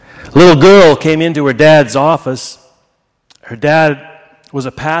A little girl came into her dad's office. Her dad was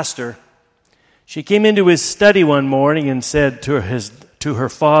a pastor. She came into his study one morning and said to her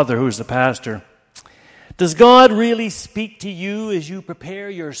father, who was the pastor, "Does God really speak to you as you prepare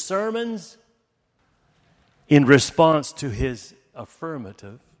your sermons?" In response to his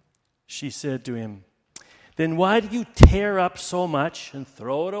affirmative, she said to him, "Then why do you tear up so much and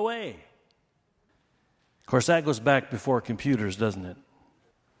throw it away?" Of course, that goes back before computers, doesn't it?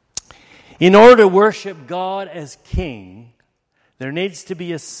 In order to worship God as King, there needs to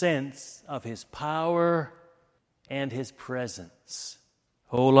be a sense of His power and His presence.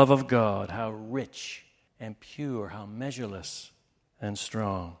 O love of God, how rich and pure, how measureless and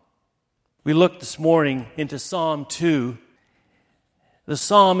strong. We looked this morning into Psalm 2. The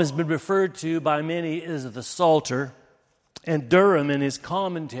psalm has been referred to by many as the Psalter, and Durham in his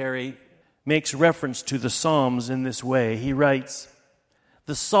commentary makes reference to the Psalms in this way. He writes,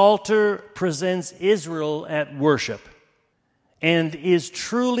 "The Psalter presents Israel at worship and is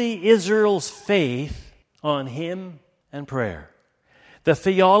truly Israel's faith on Him and prayer. The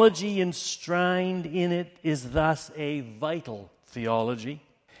theology enshrined in it is thus a vital theology,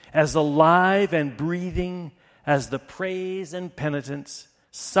 as alive and breathing as the praise and penitence,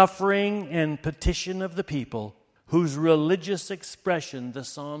 suffering and petition of the people, whose religious expression the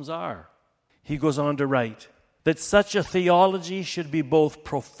Psalms are." He goes on to write that such a theology should be both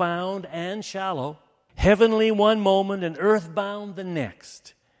profound and shallow, heavenly one moment and earthbound the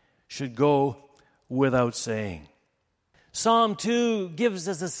next, should go without saying. Psalm 2 gives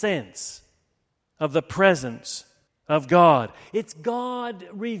us a sense of the presence of God. It's God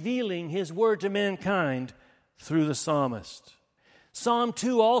revealing His word to mankind through the psalmist. Psalm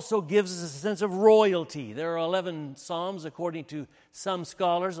 2 also gives us a sense of royalty. There are 11 psalms, according to some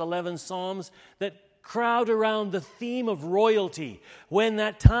scholars, 11 psalms that crowd around the theme of royalty. When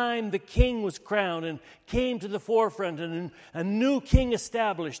that time the king was crowned and came to the forefront and a new king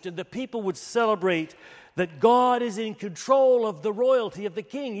established, and the people would celebrate that God is in control of the royalty of the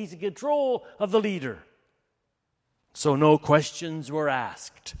king. He's in control of the leader. So no questions were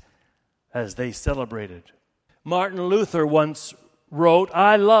asked as they celebrated. Martin Luther once wrote,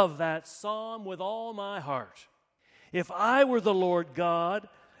 "I love that psalm with all my heart. If I were the Lord God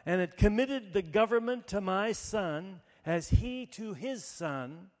and had committed the government to my son as he to his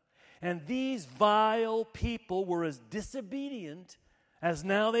son, and these vile people were as disobedient as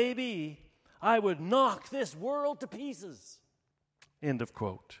now they be, I would knock this world to pieces." End of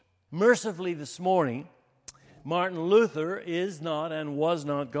quote. Mercifully this morning, Martin Luther is not and was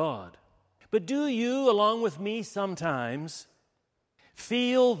not God. But do you, along with me sometimes,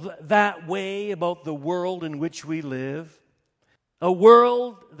 feel that way about the world in which we live? A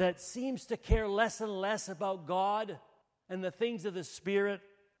world that seems to care less and less about God and the things of the Spirit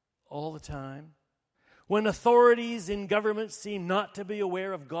all the time. When authorities in government seem not to be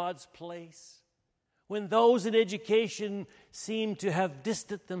aware of God's place. When those in education seem to have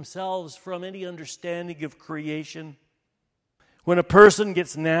distanced themselves from any understanding of creation. When a person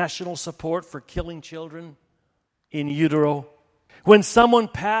gets national support for killing children in utero. When someone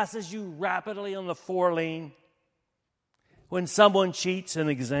passes you rapidly on the 4-lane. When someone cheats in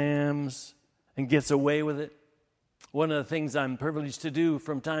exams and gets away with it. One of the things I'm privileged to do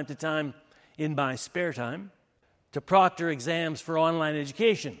from time to time in my spare time, to proctor exams for online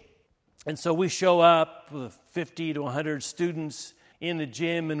education. And so we show up with 50 to 100 students in the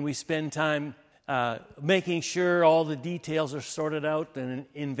gym, and we spend time making sure all the details are sorted out. And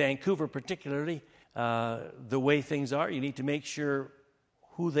in Vancouver particularly, the way things are, you need to make sure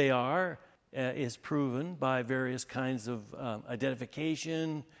who they are is proven by various kinds of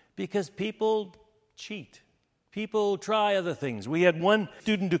identification, because people cheat. People try other things. We had one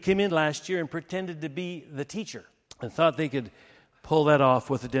student who came in last year and pretended to be the teacher and thought they could pull that off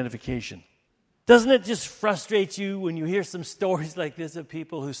with identification. Doesn't it just frustrate you when you hear some stories like this of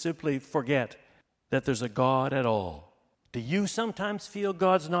people who simply forget that there's a God at all? Do you sometimes feel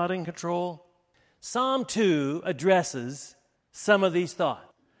God's not in control? Psalm 2 addresses some of these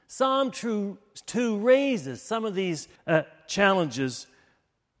thoughts. Psalm 2 raises some of these challenges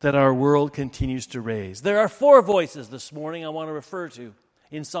that our world continues to raise. There are 4 voices this morning I want to refer to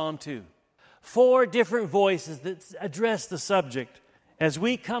in Psalm 2. 4 different voices that address the subject. As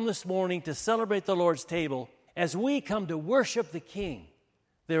we come this morning to celebrate the Lord's table, as we come to worship the King,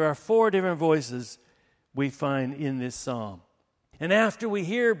 there are 4 different voices we find in this psalm. And after we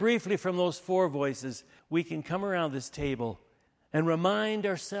hear briefly from those 4 voices, we can come around this table and remind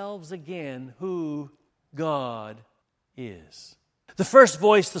ourselves again who God is. The first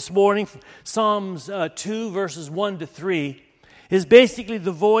voice this morning, Psalms 2, verses 1 to 3, is basically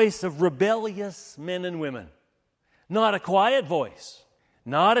the voice of rebellious men and women. Not a quiet voice,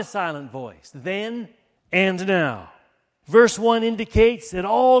 not a silent voice, then and now. Verse 1 indicates that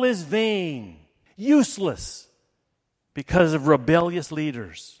all is vain, useless, because of rebellious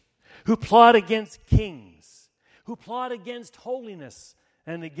leaders who plot against kings, who plot against holiness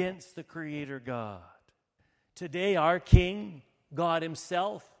and against the Creator God. Today, our King, God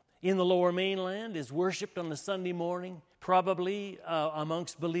Himself, in the Lower Mainland, is worshipped on the Sunday morning. Probably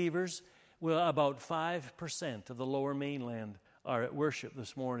amongst believers, well, about 5% of the Lower Mainland are at worship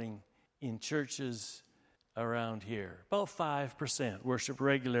this morning in churches around here. About 5% worship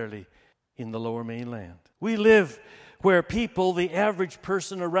regularly in the Lower Mainland. We live where people, the average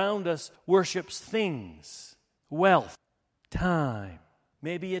person around us, worships things, wealth, time,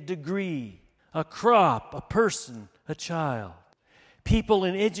 maybe a degree, a crop, a person, a child. People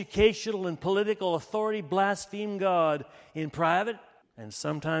in educational and political authority blaspheme God in private and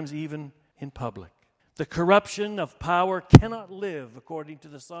sometimes even in public. The corruption of power cannot live, according to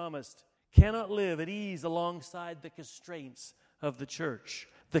the psalmist, cannot live at ease alongside the constraints of the church,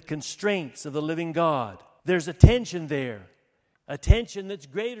 the constraints of the living God. There's a tension there, a tension that's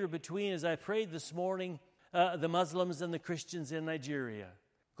greater between, as I prayed this morning, the Muslims and the Christians in Nigeria,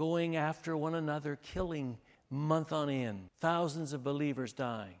 going after one another, killing month on end, thousands of believers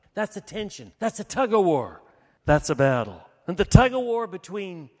dying. That's a tension. That's a tug-of-war. That's a battle. And the tug-of-war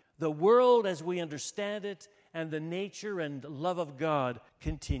between the world as we understand it and the nature and love of God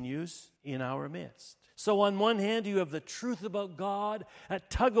continues in our midst. So on one hand, you have the truth about God at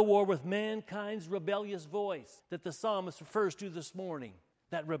tug-of-war with mankind's rebellious voice that the psalmist refers to this morning,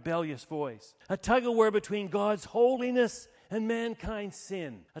 that rebellious voice. A tug-of-war between God's holiness and mankind's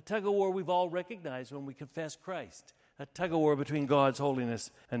sin. A tug-of-war we've all recognized when we confess Christ. A tug-of-war between God's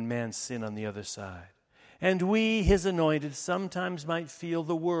holiness and man's sin on the other side. And we, His anointed, sometimes might feel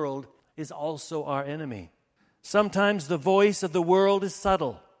the world is also our enemy. Sometimes the voice of the world is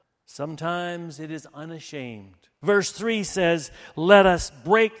subtle. Sometimes it is unashamed. Verse 3 says, let us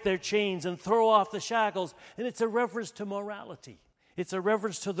break their chains and throw off the shackles. And it's a reference to morality. It's a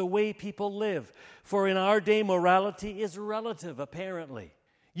reference to the way people live. For in our day, morality is relative, apparently.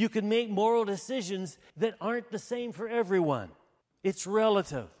 You can make moral decisions that aren't the same for everyone. It's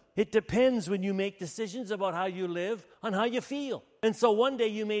relative. It depends when you make decisions about how you live on how you feel. And so one day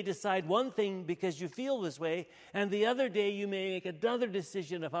you may decide one thing because you feel this way, and the other day you may make another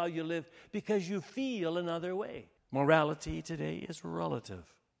decision of how you live because you feel another way. Morality today is relative.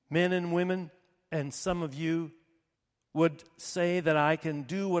 Men and women, and some of you would say that I can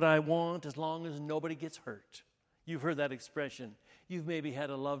do what I want as long as nobody gets hurt. You've heard that expression. You've maybe had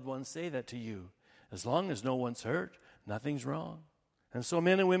a loved one say that to you. As long as no one's hurt, nothing's wrong. And so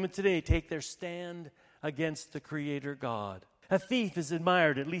men and women today take their stand against the Creator God. A thief is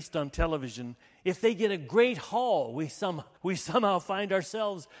admired, at least on television. If they get a great haul, we somehow find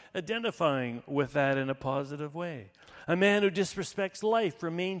ourselves identifying with that in a positive way. A man who disrespects life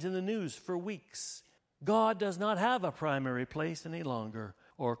remains in the news for weeks. God does not have a primary place any longer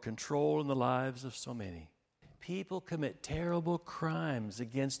or control in the lives of so many. People commit terrible crimes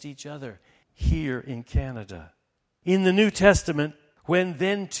against each other here in Canada. In the New Testament, when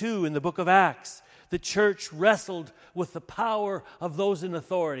then too in the book of Acts, the church wrestled with the power of those in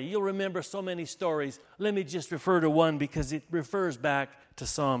authority. You'll remember so many stories. Let me just refer to one because it refers back to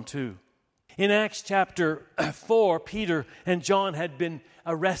Psalm 2. In Acts chapter 4, Peter and John had been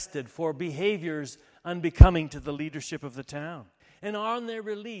arrested for behaviors unbecoming to the leadership of the town. And on their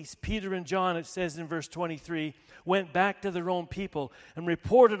release, Peter and John, it says in verse 23, went back to their own people and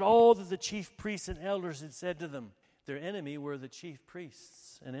reported all that the chief priests and elders had said to them. Their enemy were the chief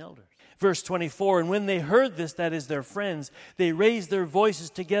priests and elders. Verse 24, and when they heard this, that is their friends, they raised their voices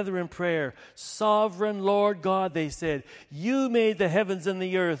together in prayer. Sovereign Lord God, they said, you made the heavens and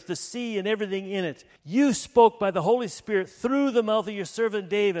the earth, the sea and everything in it. You spoke by the Holy Spirit through the mouth of your servant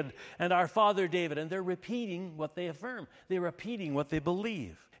David and our father David. And they're repeating what they affirm. They're repeating what they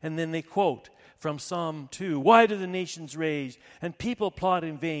believe. And then they quote from Psalm 2, why do the nations rage and people plot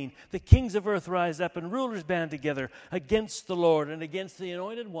in vain? The kings of earth rise up and rulers band together against the Lord and against the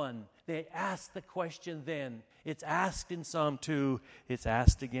Anointed One. They asked the question then. It's asked in Psalm 2. It's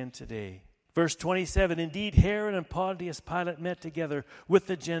asked again today. Verse 27, indeed Herod and Pontius Pilate met together with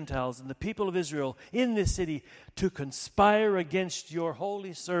the Gentiles and the people of Israel in this city to conspire against your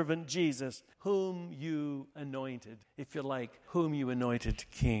holy servant Jesus, whom you anointed, if you like, whom you anointed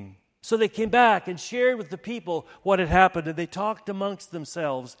king. So they came back and shared with the people what had happened, and they talked amongst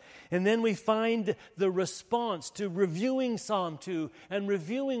themselves. And then we find the response to reviewing Psalm 2 and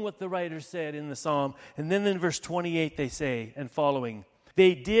reviewing what the writer said in the psalm. And then in verse 28 they say, and following,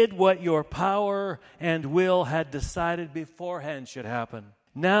 they did what your power and will had decided beforehand should happen.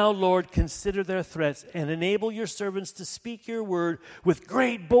 Now, Lord, consider their threats and enable your servants to speak your word with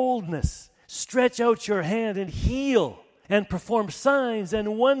great boldness. Stretch out your hand and heal, and perform signs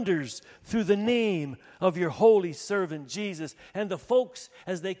and wonders through the name of your holy servant Jesus. And the folks,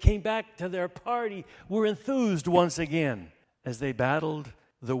 as they came back to their party, were enthused once again as they battled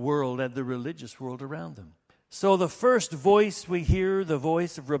the world and the religious world around them. So the first voice we hear, the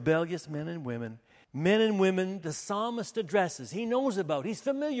voice of rebellious men and women the psalmist addresses. He knows about, he's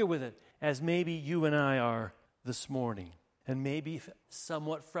familiar with it, as maybe you and I are this morning. And maybe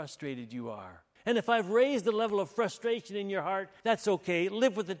somewhat frustrated you are. And if I've raised the level of frustration in your heart, that's okay.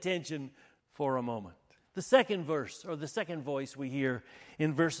 Live with the tension for a moment. The second verse, or the second voice we hear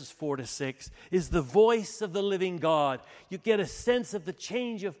in verses 4 to 6, is the voice of the living God. You get a sense of the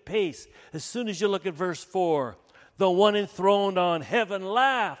change of pace as soon as you look at verse 4. The one enthroned on heaven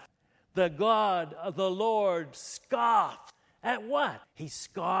laughed. The God of the Lord scoffed. At what? He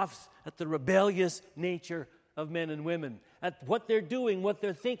scoffs at the rebellious nature of men and women, at what they're doing, what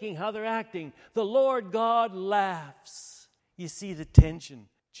they're thinking, how they're acting. The Lord God laughs. You see the tension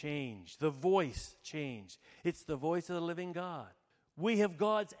change, the voice change. It's the voice of the living God. We have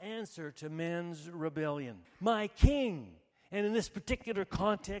God's answer to man's rebellion. My king. And in this particular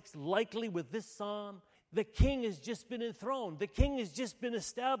context, likely with this psalm, the king has just been enthroned. The king has just been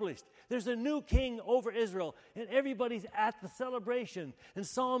established. There's a new king over Israel, and everybody's at the celebration. And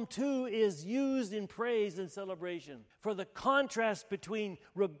Psalm 2 is used in praise and celebration. For the contrast between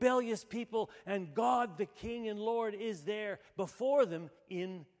rebellious people and God, the King and Lord, is there before them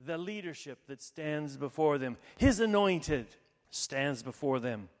in the leadership that stands before them. His anointed stands before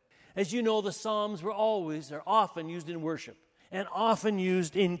them. As you know, the Psalms are often used in worship and often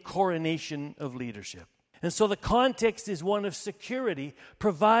used in coronation of leadership. And so the context is one of security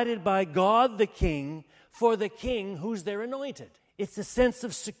provided by God the King for the king who's their anointed. It's a sense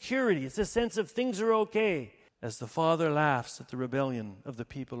of security. It's a sense of things are okay as the Father laughs at the rebellion of the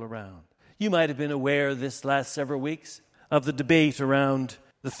people around. You might have been aware this last several weeks of the debate around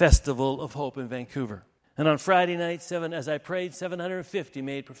the Festival of Hope in Vancouver. And on Friday night, as I prayed, 750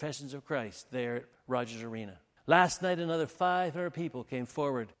 made professions of Christ there at Rogers Arena. Last night, another 500 people came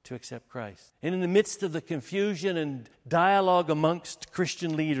forward to accept Christ. And in the midst of the confusion and dialogue amongst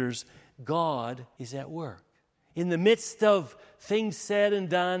Christian leaders, God is at work. In the midst of things said and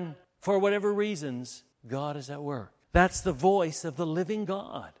done, for whatever reasons, God is at work. That's the voice of the living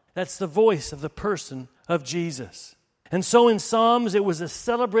God. That's the voice of the person of Jesus. And so in Psalms, it was a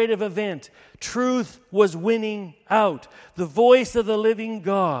celebrative event. Truth was winning out. The voice of the living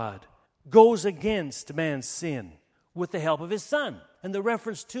God goes against man's sin with the help of his Son. And the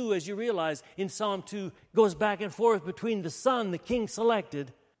reference to, as you realize, in Psalm 2 goes back and forth between the Son, the King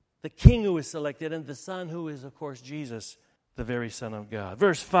selected, the King who is selected, and the Son who is, of course, Jesus, the very Son of God.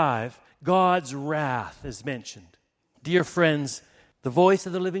 Verse 5, God's wrath is mentioned. Dear friends, the voice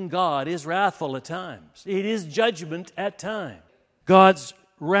of the living God is wrathful at times. It is judgment at times. God's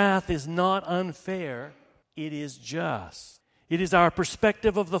wrath is not unfair. It is just. It is our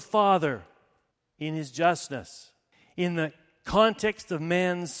perspective of the Father in His justness. In the context of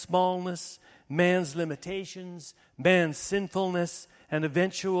man's smallness, man's limitations, man's sinfulness, and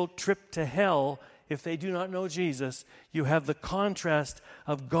eventual trip to hell, if they do not know Jesus, you have the contrast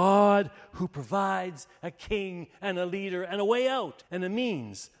of God who provides a king and a leader and a way out and a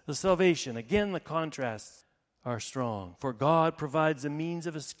means of salvation. Again, the contrasts are strong. For God provides a means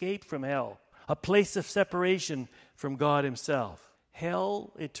of escape from hell, a place of separation from God Himself.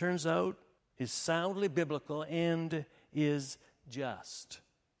 Hell, it turns out, is soundly biblical and is just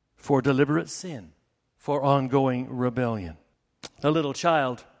for deliberate sin, for ongoing rebellion. A little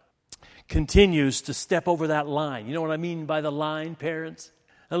child continues to step over that line. You know what I mean by the line, parents?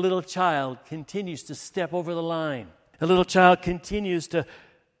 A little child continues to step over the line. A little child continues to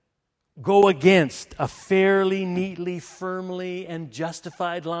go against a fairly, neatly, firmly, and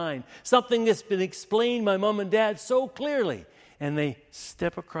justified line. Something that's been explained by mom and dad so clearly. And they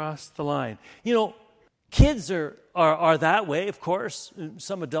step across the line. You know, kids are that way, of course.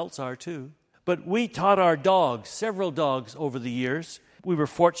 Some adults are too. But we taught our dogs, several dogs over the years. We were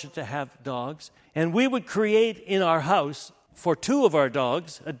fortunate to have dogs. And we would create in our house, for two of our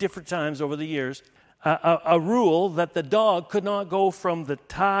dogs, at different times over the years, a rule that the dog could not go from the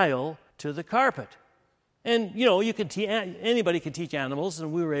tile to the carpet. And, you can anybody can teach animals,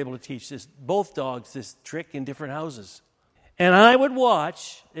 and we were able to teach both dogs this trick in different houses. And I would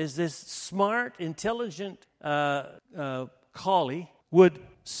watch as this smart, intelligent collie would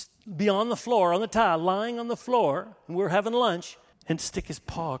be on the floor, on the tile, lying on the floor, and we were having lunch, and stick his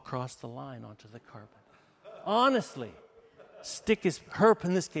paw across the line onto the carpet. Honestly, stick her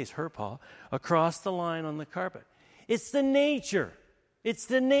paw, across the line on the carpet. It's the nature. It's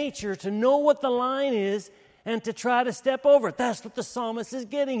the nature to know what the line is and to try to step over it. That's what the psalmist is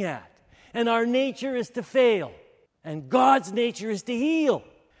getting at. And our nature is to fail. And God's nature is to heal.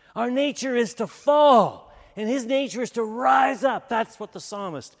 Our nature is to fall. And His nature is to rise up. That's what the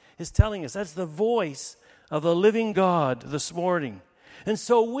psalmist is telling us. That's the voice of the living God this morning. And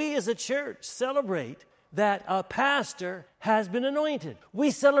so we as a church celebrate that a pastor has been anointed. We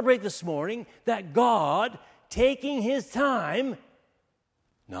celebrate this morning that God, taking His time,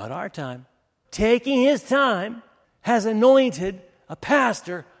 not our time, taking His time, has anointed a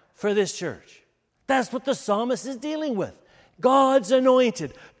pastor for this church. That's what the psalmist is dealing with. God's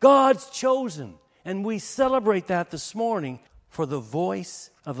anointed, God's chosen. And we celebrate that this morning, for the voice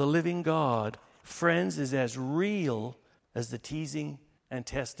of the living God, friends, is as real as the teasing and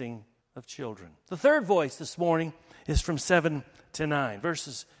testing of children. The third voice this morning is from 7 to 9,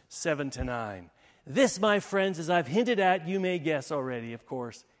 verses 7 to 9. This, my friends, as I've hinted at, you may guess already, of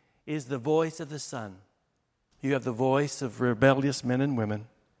course, is the voice of the Son. You have the voice of rebellious men and women.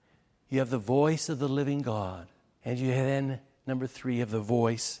 You have the voice of the living God. And you then, number 3, have the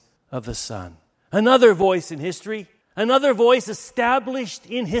voice of the Son. Another voice in history, another voice established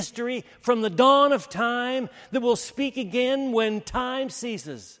in history from the dawn of time that will speak again when time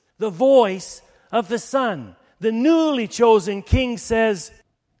ceases. The voice of the Son. The newly chosen King says,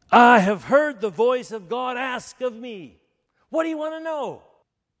 I have heard the voice of God ask of me. What do you want to know?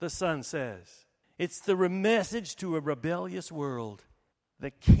 The Son says. It's the message to a rebellious world.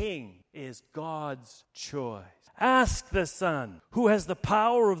 The King is God's choice. Ask the Son, who has the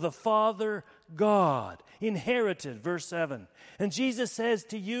power of the Father God, inherited, verse 7. And Jesus says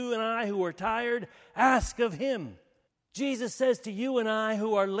to you and I who are tired, ask of Him. Jesus says to you and I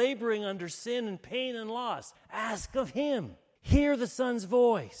who are laboring under sin and pain and loss, ask of Him. Hear the Son's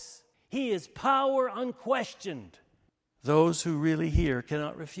voice. He is power unquestioned. Those who really hear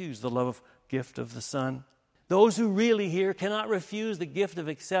cannot refuse the love gift of the Son. Those who really hear cannot refuse the gift of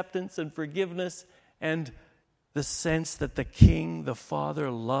acceptance and forgiveness and the sense that the King, the Father,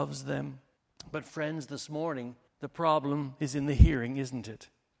 loves them. But friends, this morning, the problem is in the hearing, isn't it?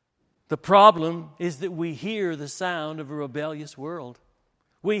 The problem is that we hear the sound of a rebellious world.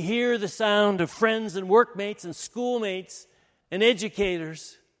 We hear the sound of friends and workmates and schoolmates and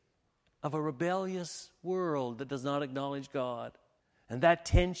educators of a rebellious world that does not acknowledge God. And that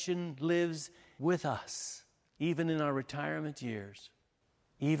tension lives with us, even in our retirement years,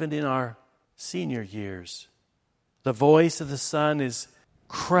 even in our senior years. The voice of the Son is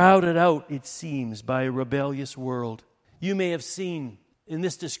crowded out, it seems, by a rebellious world. You may have seen, and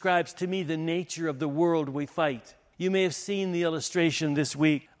this describes to me the nature of the world we fight. You may have seen the illustration this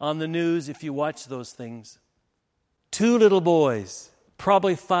week on the news if you watch those things. 2 little boys,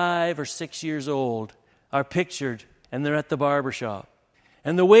 probably 5 or 6 years old, are pictured, and they're at the barber shop.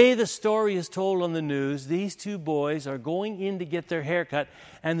 And the way the story is told on the news, these 2 boys are going in to get their hair cut,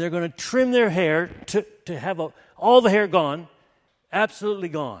 and they're going to trim their hair to have all the hair gone, absolutely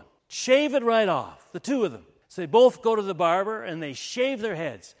gone. Shave it right off, the 2 of them. So they both go to the barber, and they shave their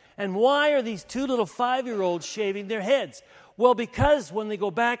heads. And why are these 2 little 5-year-olds shaving their heads? Well, because when they go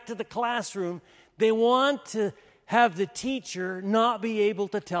back to the classroom, they want to have the teacher not be able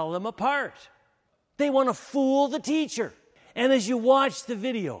to tell them apart. They want to fool the teacher. And as you watch the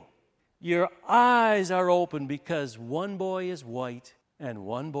video, your eyes are open because one boy is white and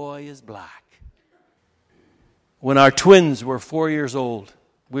one boy is black. When our twins were 4 years old,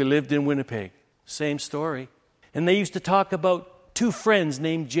 we lived in Winnipeg. Same story. And they used to talk about 2 friends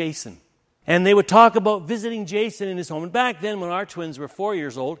named Jason. And they would talk about visiting Jason in his home. And back then, when our twins were 4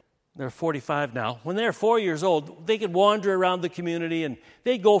 years old, they're 45 now. When they're 4 years old, they could wander around the community and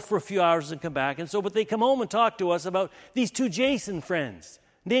they'd go for a few hours and come back. And so, but they come home and talk to us about these 2 Jason friends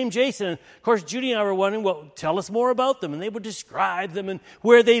named Jason. And of course, Judy and I were wondering, well, tell us more about them. And they would describe them and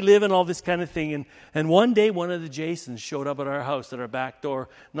where they live and all this kind of thing. And one day, one of the Jasons showed up at our house at our back door,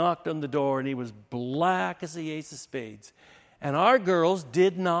 knocked on the door, and he was black as the ace of spades. And our girls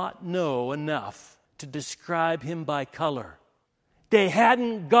did not know enough to describe him by color. They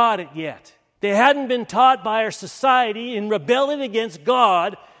hadn't got it yet. They hadn't been taught by our society in rebelling against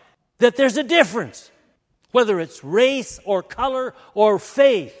God that there's a difference. Whether it's race or color or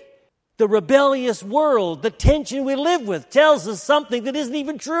faith, The rebellious world, the tension we live with, tells us something that isn't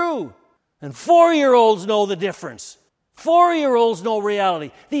even true. And 4-year-olds know the difference. 4-year-olds know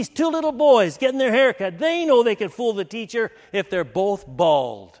reality. These 2 little boys getting their hair cut, they know they can fool the teacher if they're both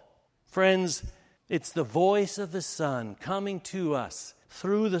bald. Friends, it's the voice of the Son coming to us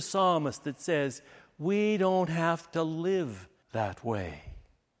through the psalmist that says, we don't have to live that way.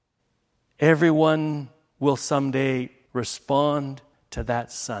 Everyone will someday respond to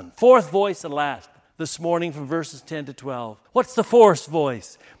that Son. 4th voice and last this morning from verses 10 to 12. What's the 4th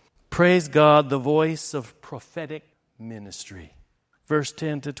voice? Praise God, the voice of prophetic ministry. Verse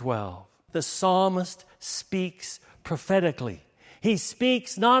 10 to 12. The psalmist speaks prophetically. He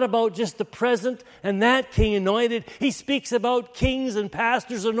speaks not about just the present and that king anointed. He speaks about kings and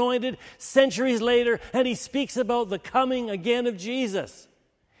pastors anointed centuries later, and he speaks about the coming again of Jesus.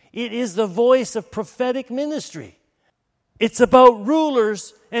 It is the voice of prophetic ministry. It's about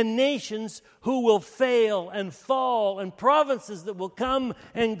rulers and nations who will fail and fall, and provinces that will come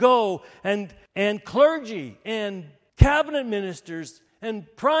and go, and clergy and cabinet ministers and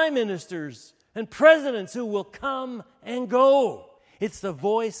prime ministers and presidents who will come and go. It's the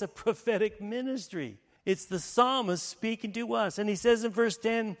voice of prophetic ministry. It's the psalmist speaking to us. And he says in verse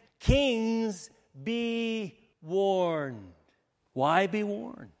 10, kings, be warned. Why be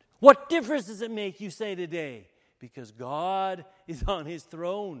warned? What difference does it make, you say today? Because God is on his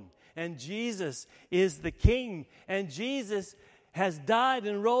throne, and Jesus is the king, and Jesus has died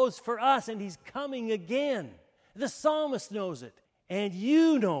and rose for us, and he's coming again. The psalmist knows it, and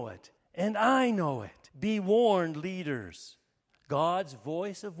you know it, and I know it. Be warned, leaders. God's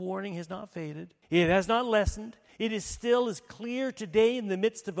voice of warning has not faded. It has not lessened. It is still as clear today in the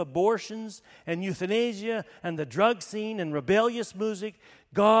midst of abortions and euthanasia and the drug scene and rebellious music.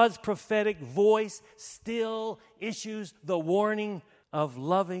 God's prophetic voice still issues the warning of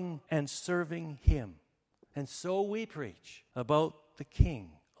loving and serving him. And so we preach about the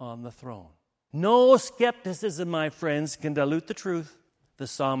King on the throne. No skepticism, my friends, can dilute the truth, the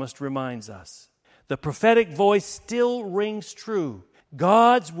psalmist reminds us. The prophetic voice still rings true.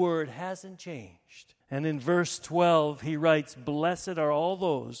 God's word hasn't changed. And in verse 12, he writes, blessed are all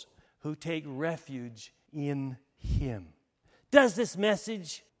those who take refuge in him. Does this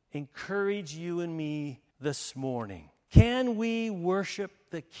message encourage you and me this morning? Can we worship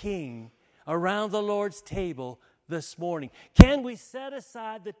the King around the Lord's table this morning? Can we set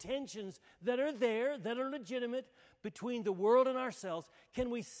aside the tensions that are there, that are legitimate, between the world and ourselves?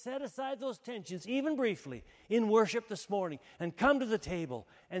 Can we set aside those tensions, even briefly, in worship this morning, and come to the table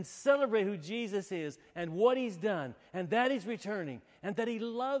and celebrate who Jesus is and what he's done, and that he's returning, and that he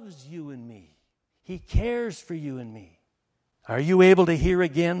loves you and me? He cares for you and me. Are you able to hear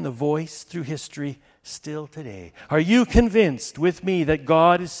again the voice through history still today? Are you convinced with me that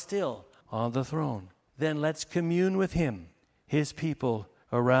God is still on the throne? Then let's commune with him, his people,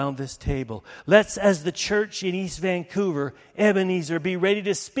 around this table. Let's, as the church in East Vancouver, Ebenezer, be ready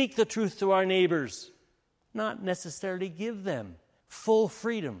to speak the truth to our neighbors, not necessarily give them full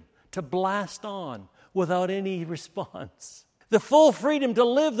freedom to blast on without any response, the full freedom to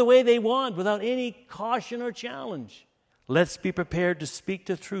live the way they want without any caution or challenge. Let's be prepared to speak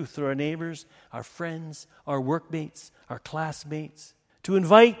the truth to our neighbors, our friends, our workmates, our classmates, to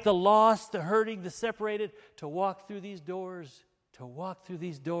invite the lost, the hurting, the separated to walk through these doors,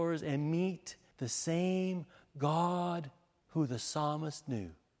 and meet the same God who the psalmist knew,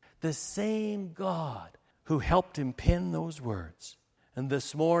 the same God who helped him pen those words. And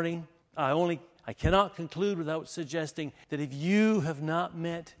this morning, I cannot conclude without suggesting that if you have not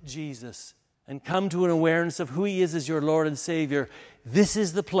met Jesus and come to an awareness of who he is as your Lord and Savior, this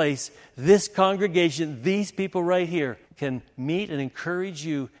is the place, this congregation, these people right here can meet and encourage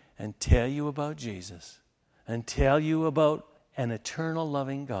you and tell you about Jesus and tell you about an eternal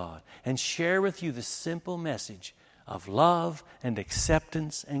loving God and share with you the simple message of love and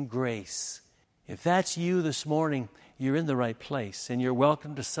acceptance and grace. If that's you this morning, you're in the right place, and you're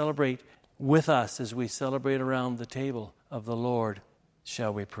welcome to celebrate with us as we celebrate around the table of the Lord.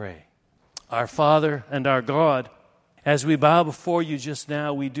 Shall we pray? Our Father and our God, as we bow before you just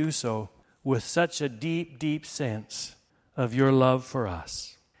now, we do so with such a deep, deep sense of your love for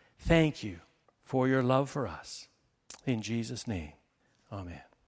us. Thank you for your love for us. In Jesus' name, amen.